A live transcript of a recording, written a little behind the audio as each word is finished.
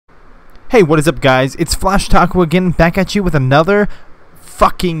Hey, what is up, guys? It's Flash Taco again, back at you with another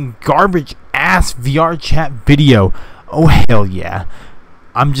fucking garbage ass VR chat video. Oh hell yeah.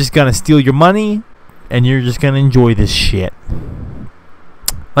 I'm just gonna steal your money and you're just gonna enjoy this shit.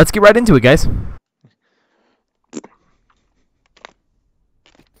 Let's get right into it, guys.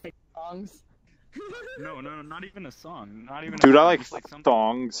 Songs? No, not even a song. Not even. Dude, a I like something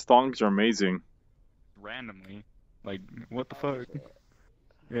thongs. Thongs are amazing. randomly. Like, what the fuck?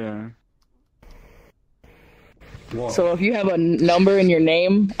 Yeah. Whoa. So if you have a number in your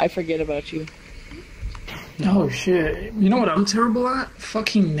name, I forget about you. Oh shit. You know what I'm terrible at?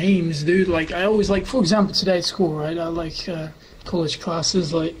 Fucking names, dude. Like, I always, like, for example, today at school, right? I like college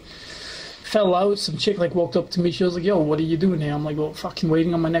classes, like, fell out. Some chick, like, walked up to me. She was like, yo, what are you doing here? I'm like, well, fucking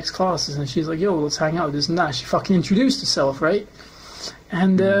waiting on my next classes. And she's like, yo, let's hang out, this and that. She fucking introduced herself, right?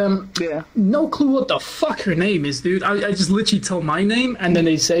 And, Yeah. no clue what the fuck her name is, dude. I just literally tell my name, and then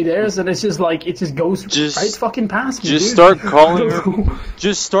they say theirs, and it's just like, it just goes right fucking past me, Just dude. start calling her.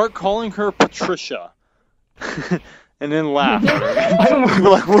 Just start calling her Patricia, and then laugh. I don't know. Be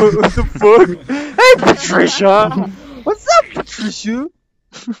like, what the fuck? Hey, Patricia. What's up, Patricia?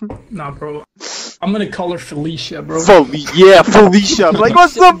 Nah, bro. I'm gonna call her Felicia, bro. Yeah, Felicia. I'm like,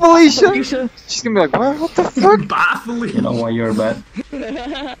 what's up, Felicia? Felicia? She's gonna be like, what the fuck? Bye, Felicia. You know why you're bad?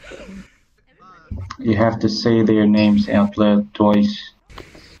 You have to say their names out loud twice.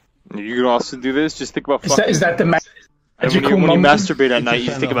 You can also do this. Just think about Is fucking. that the And when magical you moment? masturbate at night,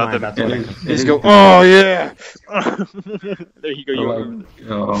 you think about them. It You just is- go, oh yeah. There you go. You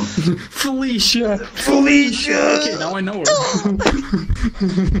Like, Felicia! Felicia. Okay, now I know her.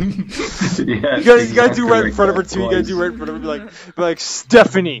 yeah, You gotta do right in front of her too. You gotta do right in front of her. Be like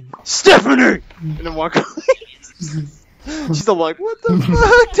Stephanie, and then walk away. She's all like, what the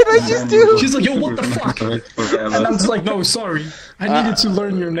fuck did I just do? She's like, yo, what the fuck? And I'm just like, no, sorry. I needed to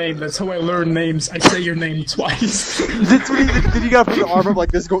learn your name. That's how I learn names. I say your name twice. Then you gotta put your arm up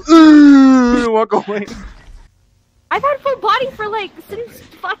like this, go, and walk away. I've had full body for like since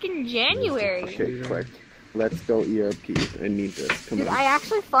fucking January. Okay, quick. Let's go ERP. I need this. Come Dude, on. I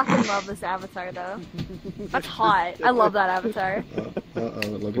actually fucking love this avatar though. That's hot. I love that avatar.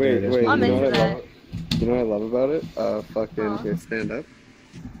 Wait, I'm you know into what I that. love? You know what I love about it? Fucking, here, stand up.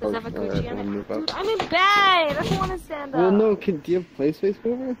 Does it have a Gucci wanna in move it? up? Dude, I'm in bed. I don't want to stand up. Well, no, do you have play space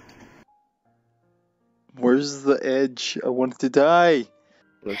mover? Where's the edge? I wanted to die.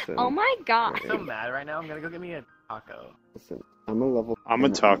 Listen, Oh my god. I'm so mad right now. I'm gonna go get me a taco. listen. I'm a level. I'm a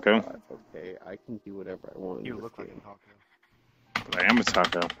taco. 5, okay, I can do whatever I want. You in look this like a game. taco. But I am a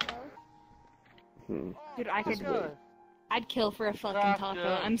taco. Dude, I could. Just wait. I'd kill for a fucking taco.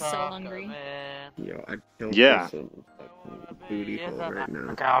 I'm so hungry. Yo, I'd kill Yeah. for some fucking booty hole right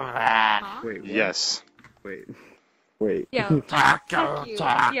now. Huh? Wait, what? Yes. Wait. Yo, fuck you.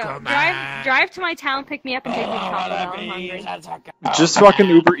 Yo, drive to my town, pick me up, and take me to Taco Bell. I'm hungry. Just fucking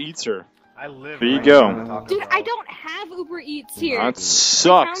Uber Eats her. I live There you right go. next to Taco Dude, Bell. I don't have Uber Eats here. That My town's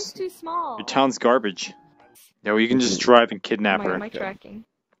sucks. too small. Your town's garbage. Yeah, well, you can just drive and kidnap Am I her. tracking?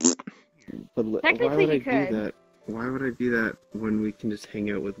 But why Technically, would I you could. do that? Why would I do that when we can just hang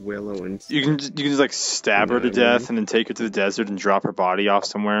out with Willow and? You can just like stab her to You know what I mean? death and then take her to the desert and drop her body off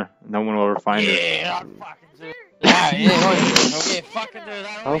somewhere. No one will ever find her.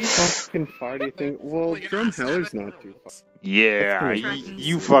 How fucking far do you think? Well, Drum Heller's not too far. Yeah,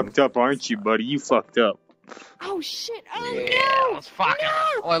 you fucked up, aren't you, buddy? You fucked up. Oh shit! Oh no! Let's fucking.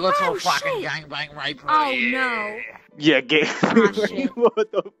 No! Oh, let's all Oh, fucking shit! gangbang right Oh no! Yeah, gay. Ah, shit. What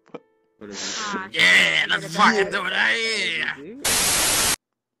the fuck? What is it? Ah, Yeah, let's fucking do it. Yeah.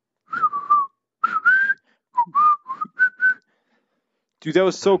 Dude, that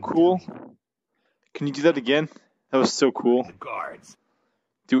was so cool. Can you do that again? That was so cool. Guards.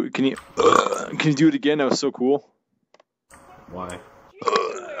 Can you do it again? That was so cool. Why?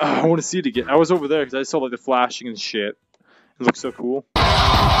 I want to see it again. I was over there because I saw like the flashing and shit. It looked so cool.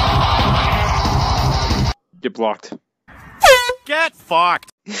 Get blocked. Get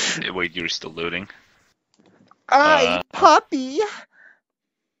fucked. Wait, you're still loading? Puppy.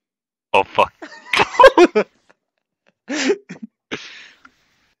 Oh fuck.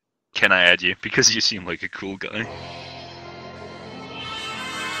 Can I add you? Because you seem like a cool guy.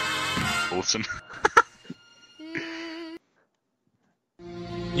 Awesome.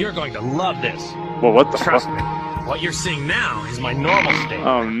 You're going to love this. Well, what the Trust fuck? me. What you're seeing now is my normal state.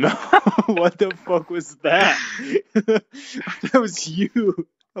 Oh no! What the fuck was that? That was you.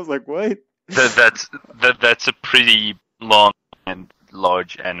 I was like, what? That's a pretty long and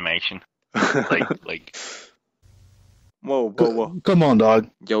large animation. Like. Whoa. Come on, dog.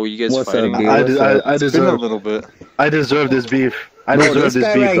 Yo, you guys What's fighting? up, dude? I It's been a deserve. little bit. I deserve this beef. I Bro, just heard this this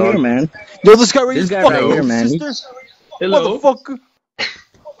guy beef, right dog. here, man. Yo, this guy right This here, guy right fucking here, man. sister. Hello. Motherfucker.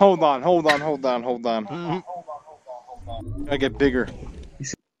 Hold on. I get bigger.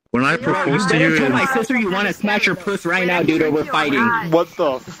 When I propose to you, Tell my sister you want to smash her puss right now, dude, or we're fighting. What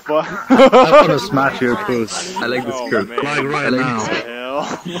the fuck? I want to smash your puss. I like this Oh, curve. man. Like right now.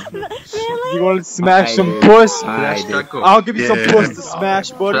 You want to smash some puss? I'll give you some Yeah. puss to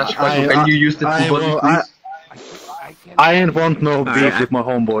smash, buddy. Can you use the body, please? I ain't want no beef with my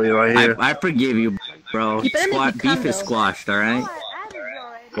homeboy right here. I forgive you, bro. Beef is squashed, alright?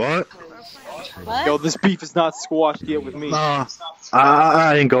 What? Yo, this beef is not squashed yet with me. Nah,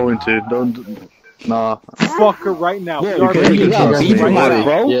 I ain't going to. Don't. Nah. Fuck her right now. You got beef with my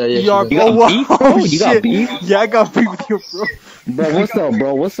bro? You got beef, bro? You got beef? Yeah, I got beef with you, bro. Bro, what's up,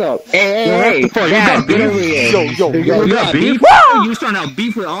 bro? What's up? Hey, Dad, get over here. Yo, You got beef? You starting out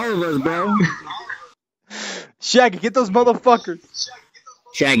beef with all of us, bro. Shaggy, get those motherfuckers.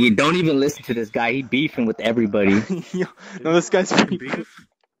 Shaggy, don't even listen to this guy. He beefing with everybody. Yo, no, this guy's beef.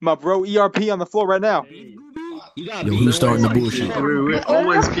 My bro, ERP on the floor right now. You got Yo, who's starting the bullshit? We're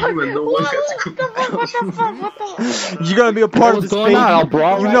always beefing and no one gets to You're gonna be a part of this, baby. on,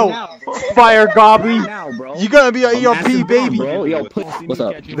 bro? You know, Fire Gobby. Bro. You're gonna be an ERP, baby. Bro. Yo, what's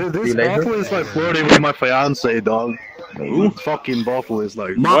up? This Buffalo is like flirting with my fiance, dog. This fucking Buffalo is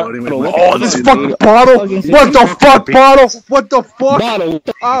like flirting with my Oh, this fucking bottle! What the fuck, bottle? What the fuck? Bottle.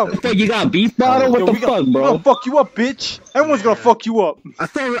 Oh, You got beef, bottle? What the fuck, I'm bro? gonna fuck you up, bitch. Everyone's gonna fuck you up. I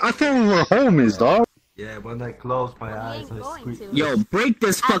thought we were homies, dog. Yeah, when I close my eyes, I squeeze. Yo, break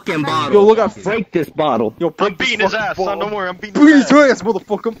this fucking bottle. Yo, look out. Break this bottle. Yo, I'm break this beating his fucking ass, son. bottle. Don't worry, I'm beating Beat his his ass,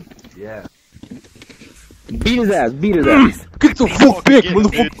 motherfucker. Yeah. Beat his ass. Beat his ass. Get the fuck back,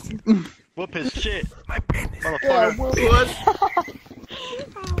 motherfucker. Whoop his shit. My penis. Motherfucker.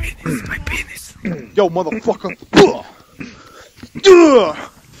 My penis. Yo, motherfucker.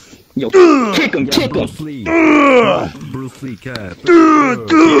 Yo, kick him. Bruce Lee. Bruce Lee cat.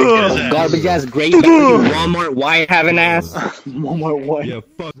 Garbage ass, great. Walmart white having ass. Walmart white. Yeah,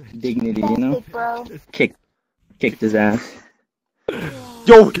 fuck. Dignity, you know? Kicked his ass.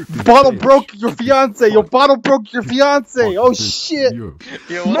 Yo, bottle broke your fiance. Yo, bottle broke your fiance. Oh shit. Oh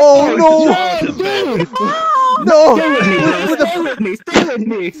no. Dude. No. Stay with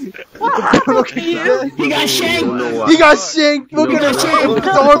me. He got shanked. He got shanked. Look at him.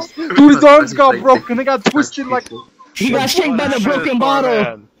 Dude, his arms got broken. They got twisted like. He got shanked by the broken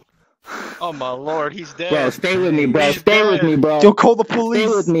bottle. Oh my lord, he's dead. Bro, stay with me, bro. Stay with me, bro. Yo, call the police.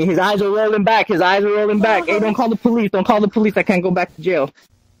 Stay with me. His eyes are rolling back. Hey, don't call the police. Don't call the police. I can't go back to jail.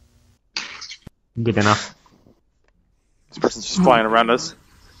 Good enough. This person's just flying around us.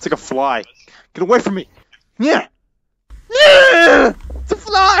 It's like a fly. Get away from me. Yeah. Yeah. It's a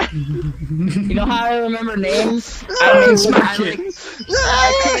fly. You know how I remember names? I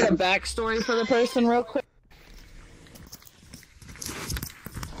create a backstory for the person real quick.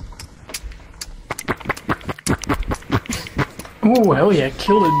 Oh, hell yeah,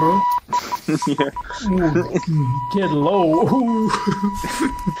 kill it, bro. Yeah. Ooh, get low. Ooh.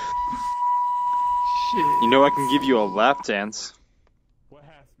 You know I can give you a lap dance. What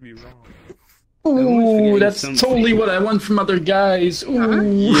has to be wrong? Ooh, that's totally what I want from other guys. Ooh.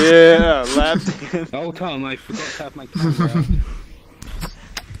 Yeah, lap dance. Oh, Tom, I forgot to have my camera.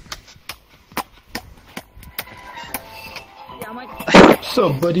 What's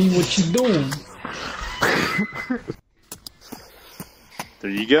up, buddy? What you doing? There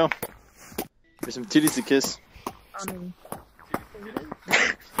you go. There's some titties to kiss.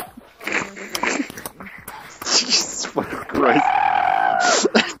 Jesus fucking Christ.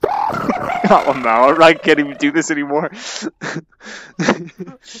 Oh no, I can't even do this anymore.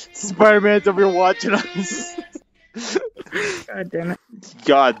 Spider-Man's over here watching us. God damn it.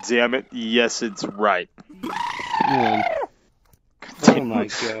 God damn it. Yes, it's right. Oh my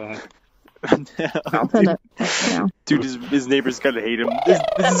god. I'll send it. Yeah. Dude, his neighbors kind of hate him. This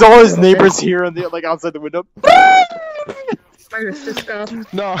is all his neighbors here on the like outside the window. Spider's just off.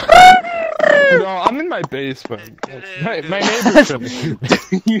 No. No, I'm in my basement. My neighbor's gonna be.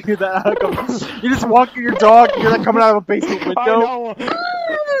 You hear that? You're just walking your dog, you hear that coming out of a basement window.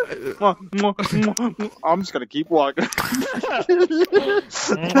 I'm just gonna keep walking. God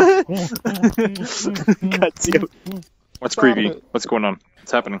damn it. What's creepy? What's going on?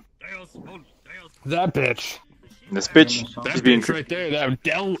 What's happening? That bitch. This bitch? That She's being bitch right there. That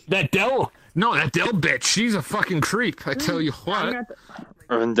Dell bitch. She's a fucking creep. I tell you what.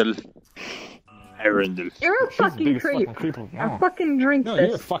 Arundel. You're a fucking creep. I fucking drink No, this.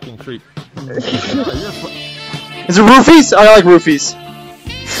 you're a fucking creep. Is it roofies? I like roofies.